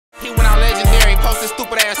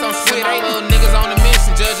stupid ass on shit. My little niggas on the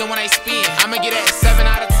mission, judging when they spin. I'ma get that 7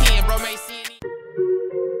 out of 10, bro. May see any.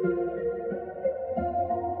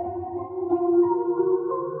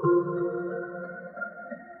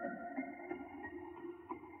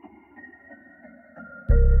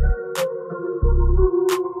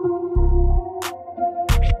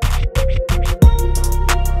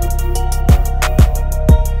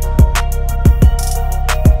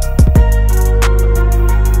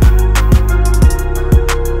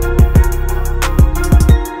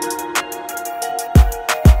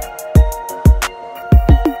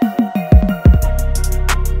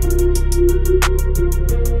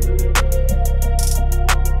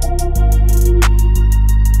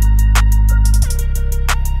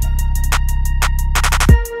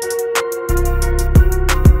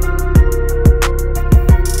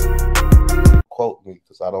 Quote me,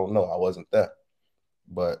 because I don't know. I wasn't there.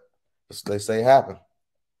 But they say it happened.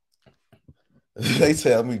 They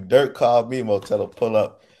tell me Dirk called Memo, tell him pull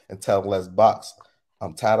up and tell him let's box.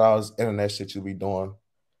 I'm tired of all this internet shit you be doing.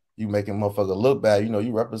 You making motherfucker look bad. You know,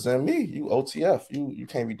 you represent me. You OTF. You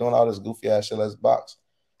can't be doing all this goofy ass shit. Let's box.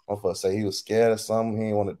 Motherfucker say he was scared of something. He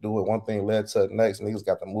didn't want to do it. One thing led to the next. Niggas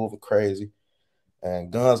got to moving crazy.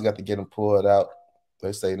 And guns got to get them pulled out.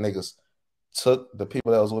 They say niggas took the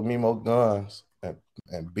people that was with Memo guns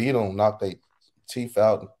and beat them, knocked their teeth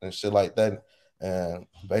out and shit like that. And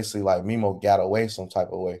basically, like, Memo got away some type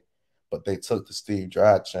of way. But they took the Steve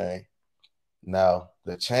Dry chain. Now,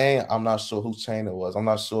 the chain, I'm not sure whose chain it was. I'm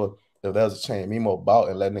not sure if there was a chain Memo bought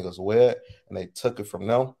and let niggas wear it, and they took it from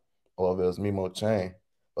them, or if it was Memo chain.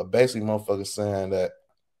 But basically, motherfuckers saying that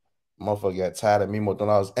motherfucker got tired of Memo doing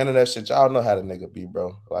all this internet shit. Y'all know how the nigga be,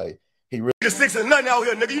 bro. Like, he really... The 6 and nothing out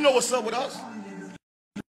here, nigga. You know what's up with us.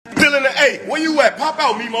 Bill in the 8. Where you at? Pop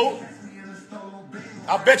out, Memo.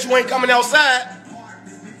 I bet you ain't coming outside.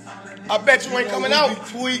 I bet you ain't coming out.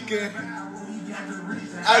 Tweaking.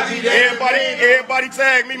 Everybody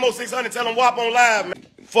tag Memo600. Tell them WAP on live, man.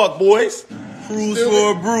 Fuck boys. Cruise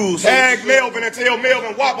for a bruise. Tag Melvin and tell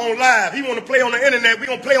Melvin WAP on live. He want to play on the internet. We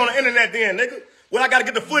gonna play on the internet then, nigga. Well, I gotta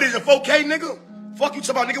get the footage in 4K, nigga. Fuck you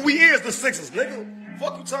talking about, nigga. We is the Sixers, nigga.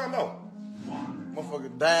 Fuck you talking about.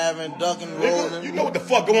 Motherfucker diving, ducking, rolling. Nigga, you know what the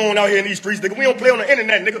fuck going on out here in these streets, nigga. We don't play on the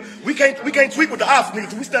internet, nigga. We can't tweak with the ops,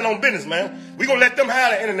 nigga, so we stand on business, man. We gonna let them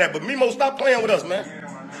have the internet. But Memo, stop playing with us, man.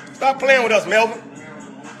 Stop playing with us, Melvin.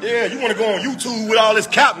 Yeah, you wanna go on YouTube with all this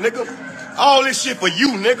cap, nigga. All this shit for you,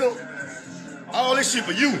 nigga. All this shit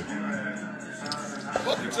for you.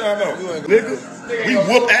 What you talking about, nigga? We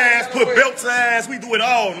whoop ass, put belts ass, we do it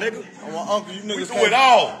all, nigga. My uncle, you niggas do it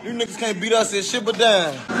all. You niggas can't beat us at shit but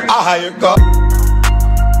down. I hire God.